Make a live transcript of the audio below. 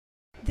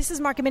This is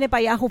Market Minute by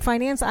Yahoo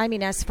Finance. I'm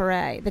Ines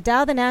Ferre. The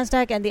Dow, the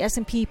Nasdaq, and the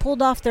S&P pulled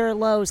off their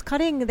lows,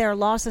 cutting their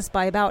losses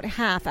by about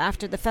half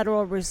after the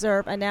Federal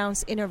Reserve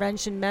announced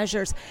intervention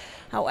measures.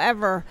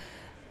 However,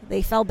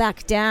 they fell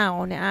back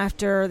down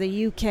after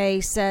the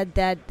UK said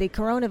that the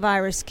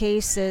coronavirus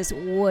cases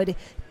would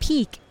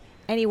peak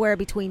anywhere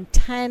between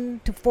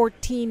 10 to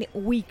 14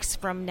 weeks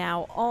from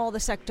now. All the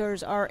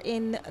sectors are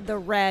in the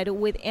red,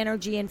 with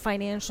energy and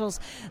financials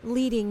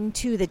leading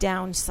to the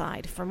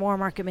downside. For more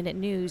Market Minute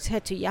news,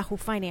 head to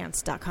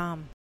yahoofinance.com.